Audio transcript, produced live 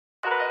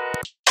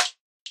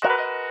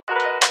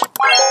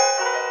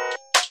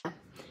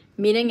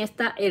Miren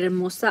esta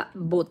hermosa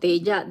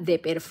botella de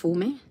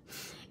perfume.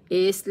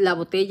 La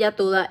botella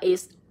toda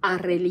es a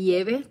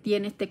relieve.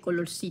 Tiene este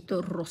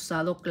colorcito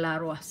rosado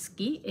claro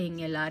aquí en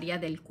el área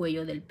del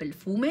cuello del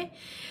perfume.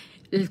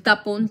 El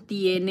tapón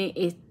tiene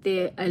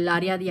el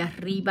área de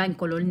arriba en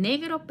color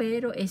negro,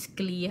 pero es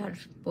clear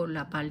por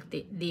la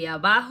parte de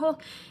abajo.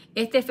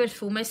 Este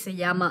perfume se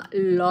llama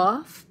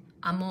Love,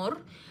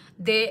 Amor,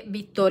 de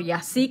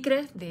Victoria's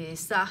Secret, de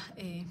esa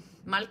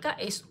marca.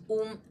 Es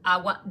un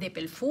agua de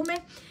perfume.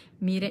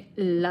 Miren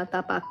la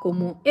tapa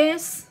como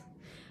es.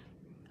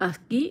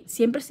 Aquí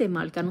siempre se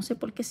marca, no sé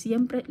por qué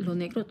siempre lo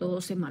negro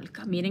todo se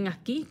marca. Miren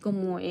aquí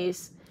cómo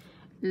es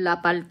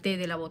la parte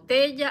de la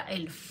botella,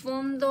 el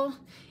fondo.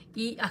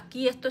 Y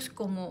aquí esto es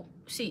como,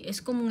 sí,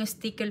 es como un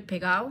sticker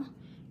pegado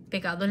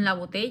en la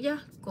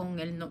botella con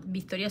el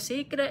Victoria's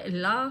Secret,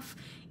 Love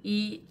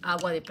y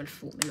agua de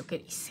perfume, lo que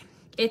dice.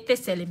 Este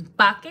es el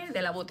empaque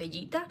de la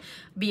botellita.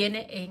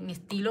 Viene en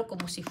estilo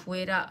como si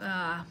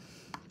fuera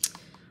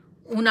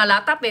una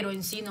lata, pero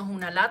en sí no es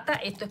una lata.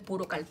 Esto es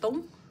puro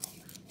cartón.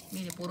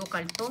 Mire, puro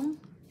cartón.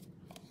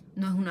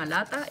 No es una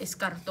lata, es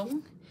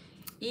cartón.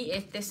 Y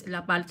esta es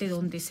la parte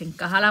donde se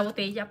encaja la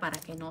botella para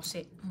que no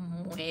se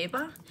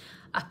mueva.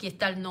 Aquí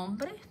está el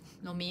nombre,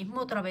 lo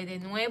mismo, otra vez de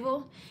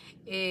nuevo.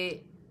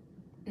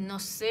 No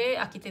sé,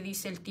 aquí te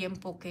dice el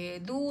tiempo que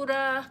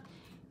dura.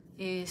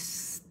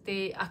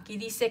 Aquí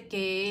dice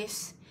que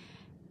es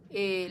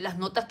las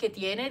notas que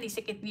tiene.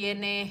 Dice que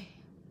tiene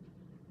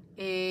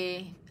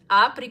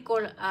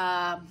apricot,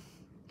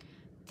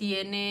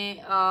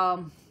 tiene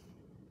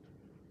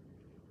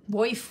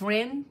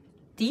boyfriend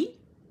tea.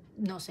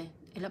 No sé,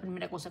 es la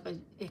primera cosa que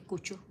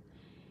escucho.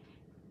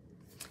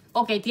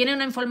 Ok, tiene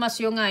una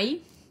información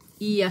ahí.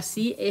 Y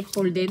así es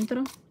por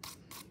dentro.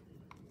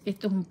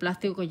 Esto es un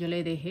plástico que yo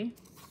le dejé.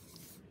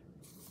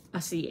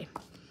 Así es.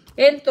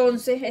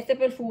 Entonces, este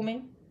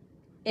perfume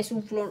es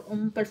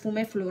un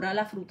perfume floral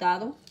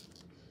afrutado.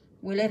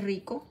 Huele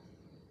rico.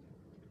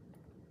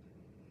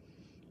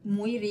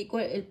 Muy rico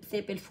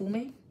este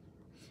perfume.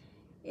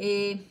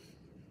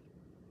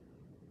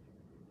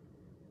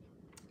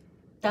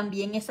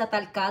 También es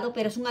atalcado,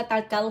 pero es un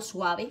atalcado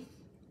suave.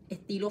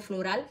 Estilo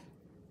floral.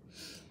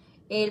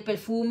 El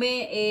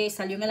perfume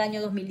salió en el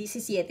año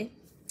 2017.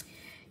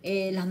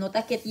 Las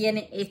notas que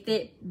tiene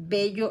este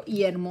bello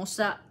y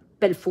hermosa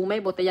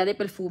perfume, botella de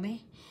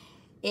perfume,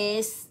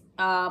 es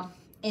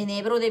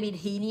enebro de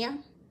Virginia,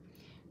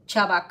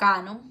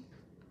 chabacano,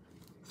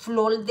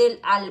 flor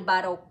del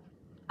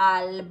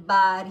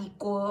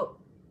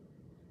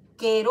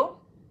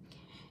albaricoquero,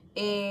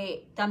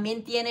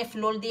 también tiene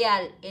flor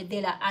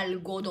de la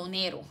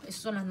algodonero.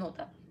 Esas son las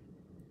notas.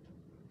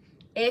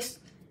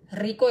 Es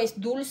rico, es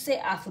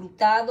dulce,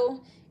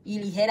 afrutado y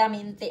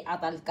ligeramente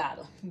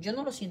atalcado. Yo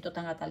no lo siento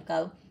tan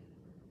atalcado.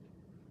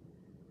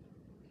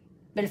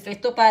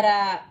 Perfecto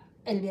para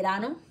el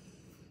verano.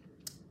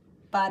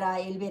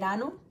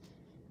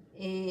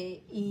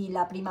 Y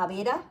la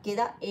primavera.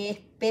 Queda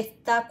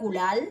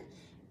espectacular.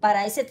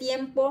 Para ese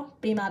tiempo,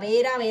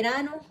 primavera,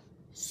 verano,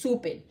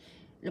 súper.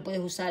 Lo puedes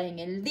usar en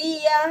el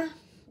día.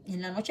 En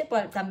la noche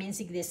pues, también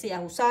si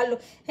deseas usarlo.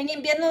 En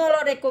invierno no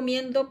lo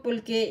recomiendo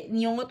porque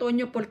ni en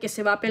otoño porque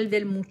se va a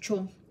perder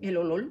mucho el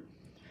olor.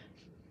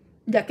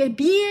 Ya que es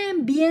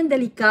bien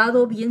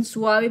delicado, bien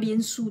suave,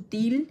 bien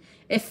sutil.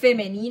 Es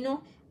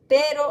femenino,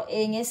 pero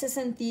en ese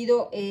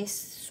sentido es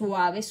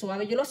suave.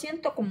 Yo lo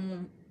siento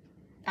como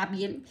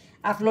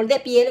a flor de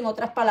piel, en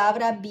otras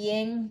palabras,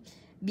 bien.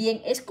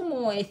 Es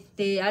como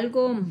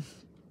algo,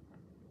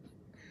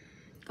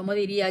 ¿cómo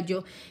diría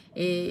yo?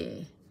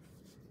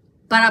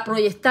 Para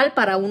proyectar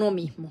para uno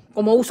mismo,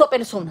 como uso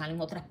personal, en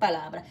otras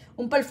palabras.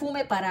 Un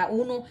perfume para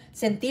uno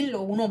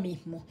sentirlo uno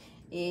mismo.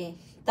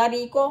 Está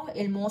rico,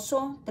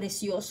 hermoso,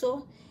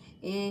 precioso,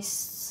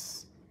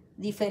 es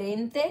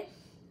diferente.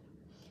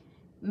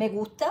 Me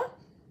gusta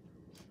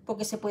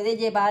porque se puede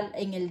llevar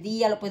en el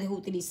día, lo puedes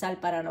utilizar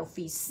para la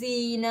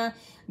oficina,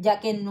 ya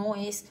que no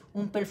es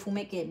un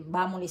perfume que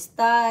va a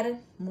molestar,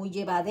 muy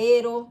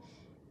llevadero.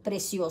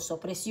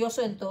 Precioso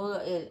en todo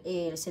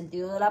el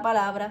sentido de la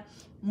palabra,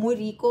 muy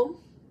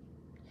rico,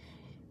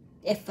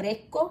 es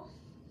fresco,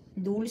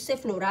 dulce,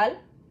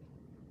 floral,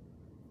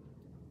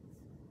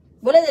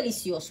 huele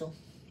delicioso,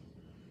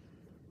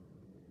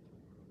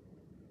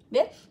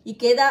 ¿ves? Y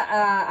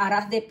queda a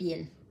ras de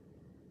piel.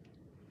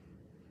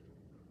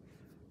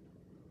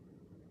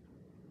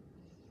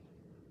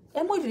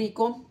 Es muy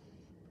rico,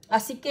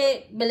 así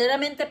que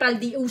verdaderamente para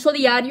el uso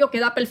diario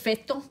queda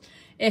perfecto.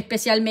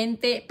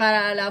 Especialmente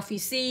para la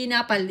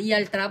oficina, para el día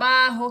del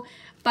trabajo,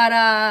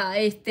 para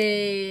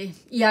ir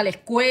a la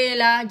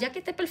escuela, ya que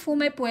este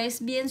perfume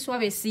pues bien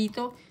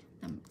suavecito,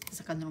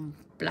 sacando un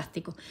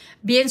plástico,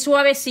 bien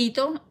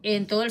suavecito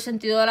en todo el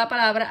sentido de la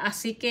palabra,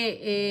 así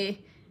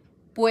que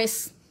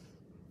pues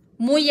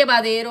muy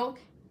llevadero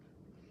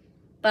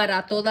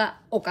para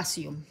toda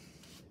ocasión,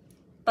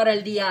 para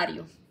el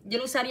diario. Yo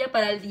lo usaría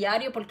para el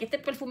diario porque este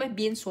perfume es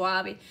bien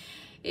suave,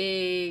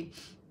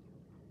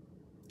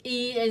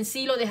 y en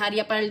sí lo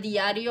dejaría para el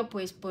diario,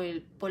 pues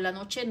por la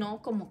noche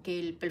no, como que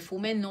el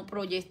perfume no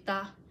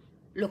proyecta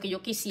lo que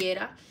yo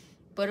quisiera,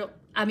 pero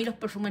a mí los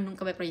perfumes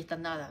nunca me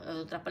proyectan nada, en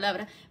otras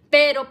palabras.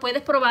 Pero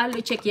puedes probarlo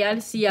y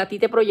chequear si a ti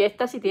te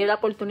proyecta, si tienes la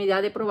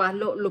oportunidad de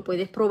probarlo, lo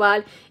puedes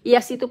probar y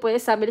así tú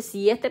puedes saber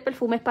si este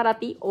perfume es para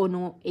ti o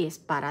no es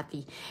para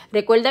ti.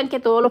 Recuerden que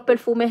todos los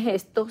perfumes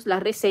estos, la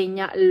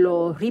reseña,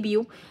 los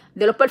reviews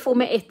de los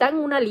perfumes están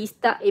en una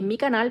lista en mi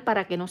canal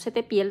para que no se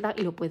te pierda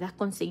y lo puedas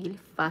conseguir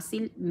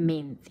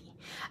fácilmente.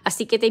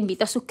 Así que te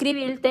invito a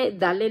suscribirte,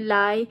 darle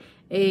like,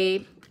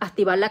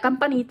 activar la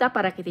campanita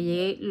para que te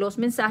lleguen los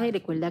mensajes.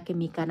 Recuerda que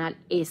mi canal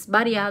es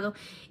variado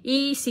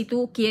y si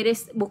tú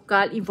quieres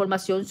buscar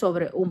información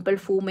sobre un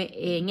perfume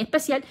en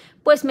especial,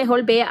 pues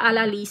mejor ve a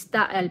la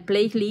lista, al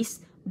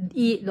playlist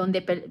y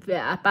donde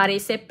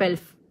aparece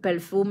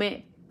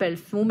perfume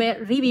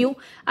review.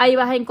 Ahí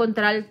vas a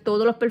encontrar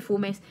todos los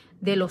perfumes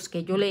de los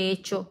que yo le he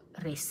hecho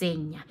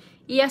reseña.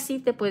 Y así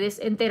te puedes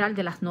enterar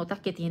de las notas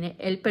que tiene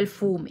el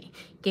perfume,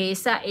 que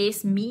esa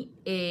es mi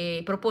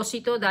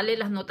propósito, darle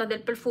las notas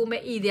del perfume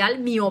y dar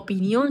mi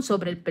opinión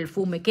sobre el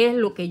perfume, qué es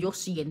lo que yo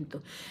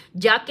siento,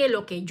 ya que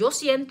lo que yo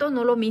siento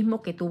no es lo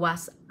mismo que tú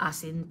vas a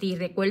sentir.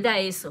 Recuerda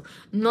eso,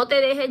 no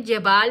te dejes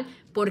llevar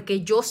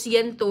porque yo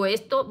siento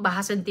esto, vas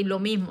a sentir lo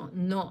mismo.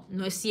 No,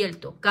 no es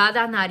cierto.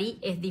 Cada nariz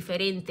es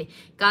diferente,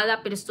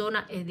 cada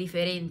persona es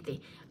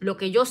diferente. Lo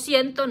que yo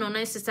siento no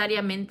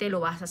necesariamente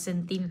lo vas a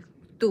sentir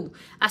tú.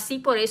 Así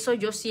por eso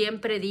yo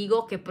siempre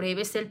digo que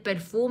pruebes el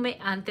perfume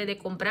antes de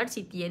comprar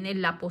si tienes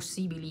la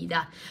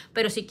posibilidad.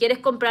 Pero si quieres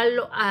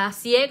comprarlo a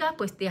ciegas,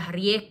 pues te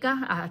arriesgas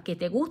a que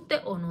te guste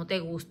o no te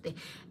guste.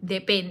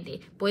 Depende.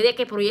 Puede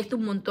que proyecte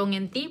un montón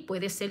en ti,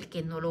 puede ser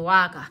que no lo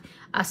hagas.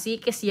 Así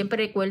que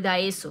siempre recuerda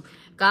eso.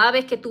 Cada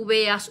vez que tú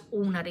veas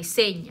una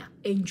reseña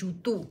en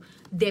YouTube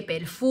de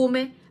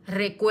perfume,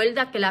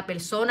 recuerda que la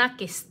persona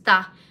que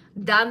está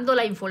dando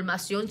la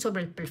información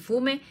sobre el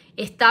perfume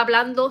está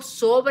hablando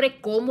sobre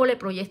cómo le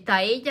proyecta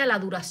a ella, la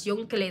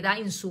duración que le da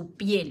en su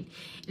piel,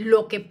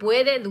 lo que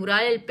puede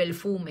durar el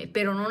perfume,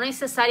 pero no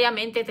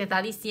necesariamente te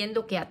está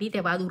diciendo que a ti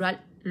te va a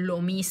durar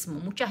lo mismo.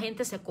 Mucha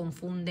gente se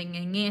confunden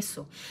en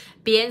eso.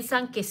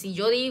 Piensan que si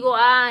yo digo,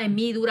 en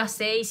mí dura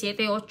 6,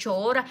 7, 8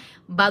 horas,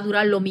 va a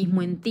durar lo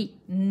mismo en ti.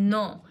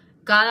 No,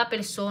 cada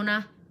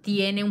persona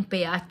tiene un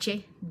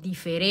pH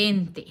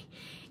diferente.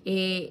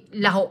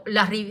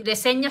 Las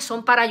reseñas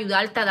son para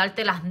ayudarte a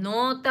darte las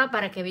notas,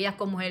 para que veas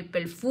cómo es el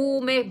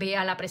perfume,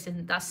 veas la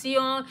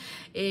presentación,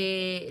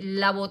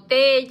 la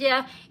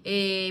botella,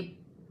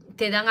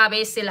 te dan a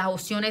veces las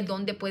opciones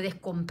donde puedes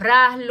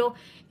comprarlo,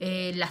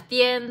 las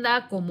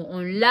tiendas como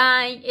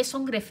online.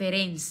 Son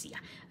referencias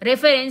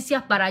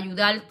para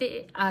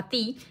ayudarte a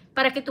ti,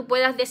 para que tú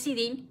puedas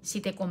decidir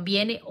si te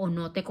conviene o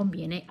no te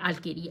conviene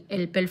adquirir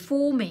el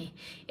perfume.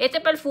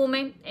 Este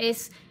perfume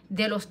es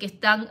de los que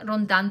están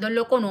rondando en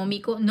lo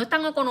económico. No es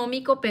tan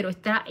económico, pero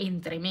está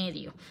entre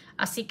medio.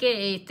 Así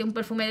que un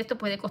perfume de esto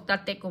puede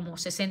costarte como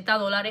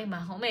 $60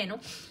 más o menos.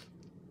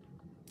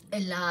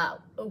 En la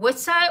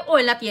website o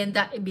en la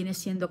tienda viene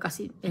siendo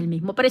casi el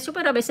mismo precio,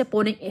 pero a veces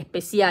ponen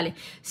especiales.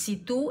 Si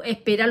tú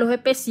esperas los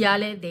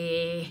especiales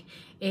de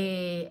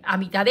a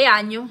mitad de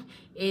año,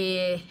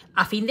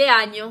 a fin de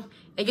año,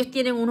 ellos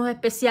tienen unos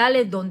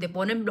especiales donde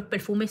ponen los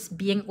perfumes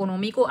bien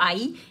económicos.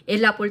 Ahí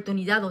es la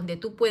oportunidad donde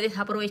tú puedes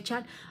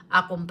aprovechar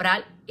a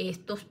comprar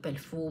estos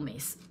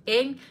perfumes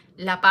en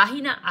la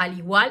página, al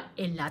igual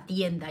en la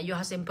tienda. Ellos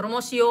hacen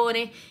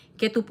promociones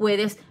que tú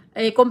puedes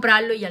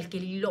comprarlo y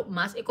adquirirlo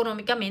más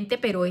económicamente,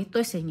 pero esto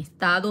es en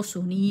Estados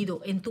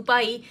Unidos. En tu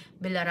país,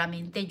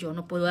 verdaderamente yo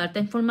no puedo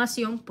darte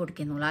información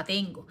porque no la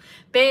tengo,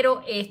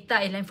 pero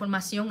esta es la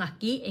información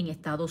aquí en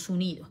Estados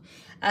Unidos.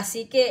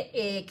 Así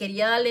que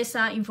quería darle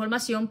esa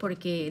información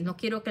porque no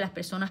quiero que las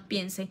personas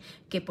piensen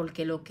que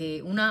porque lo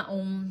que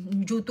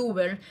un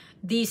youtuber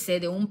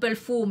dice de un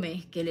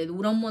perfume que le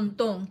dura un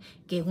montón,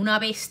 que es una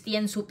bestia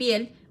en su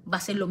piel, va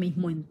a ser lo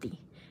mismo en ti.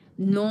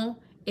 No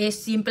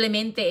es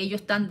simplemente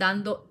ellos están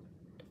dando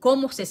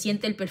cómo se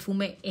siente el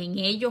perfume en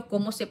ellos,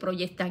 cómo se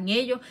proyecta en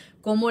ellos,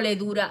 cómo le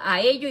dura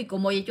a ellos y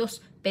cómo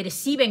ellos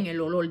perciben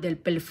el olor del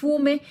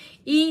perfume,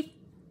 y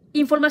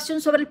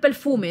información sobre el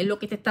perfume es lo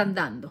que te están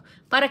dando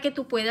para que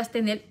tú puedas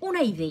tener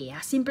una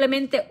idea,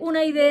 simplemente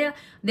una idea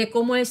de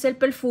cómo es el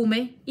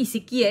perfume. Y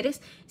si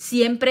quieres,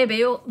 siempre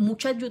veo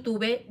muchas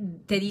youtubers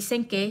te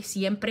dicen que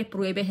siempre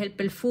pruebes el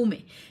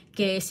perfume,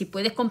 que si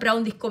puedes comprar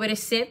un Discovery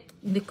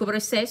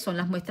Set son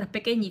las muestras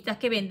pequeñitas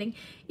que venden,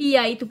 y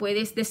ahí tú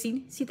puedes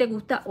decir si te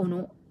gusta o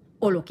no,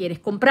 o lo quieres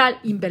comprar,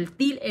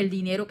 invertir el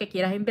dinero que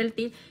quieras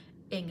invertir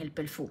en el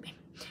perfume.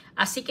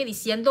 Así que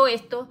diciendo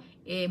esto,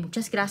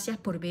 muchas gracias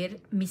por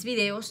ver mis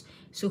videos,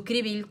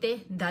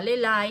 suscribirte, dale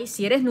like.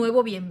 Si eres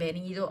nuevo,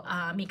 bienvenido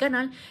a mi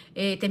canal.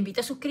 Te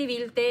invito a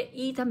suscribirte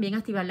y también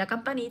activar la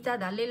campanita,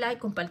 darle like,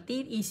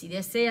 compartir, y si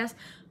deseas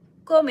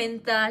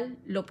comentar,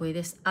 lo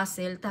puedes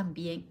hacer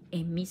también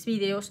en mis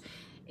videos.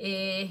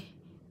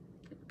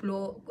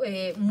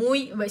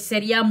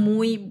 Sería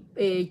muy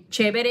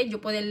chévere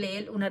yo poder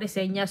leer una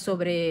reseña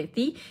sobre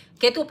ti.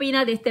 ¿Qué tú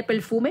opinas de este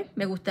perfume?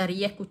 Me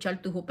gustaría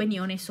escuchar tus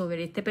opiniones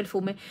sobre este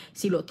perfume.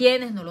 Si lo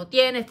tienes, no lo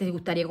tienes, te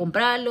gustaría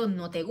comprarlo,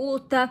 no te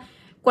gusta.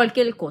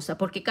 cualquier cosa,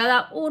 porque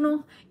cada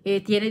uno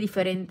tiene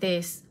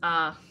diferentes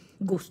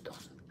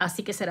gustos.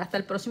 Así que será hasta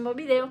el próximo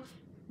video.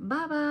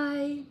 Bye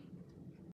bye.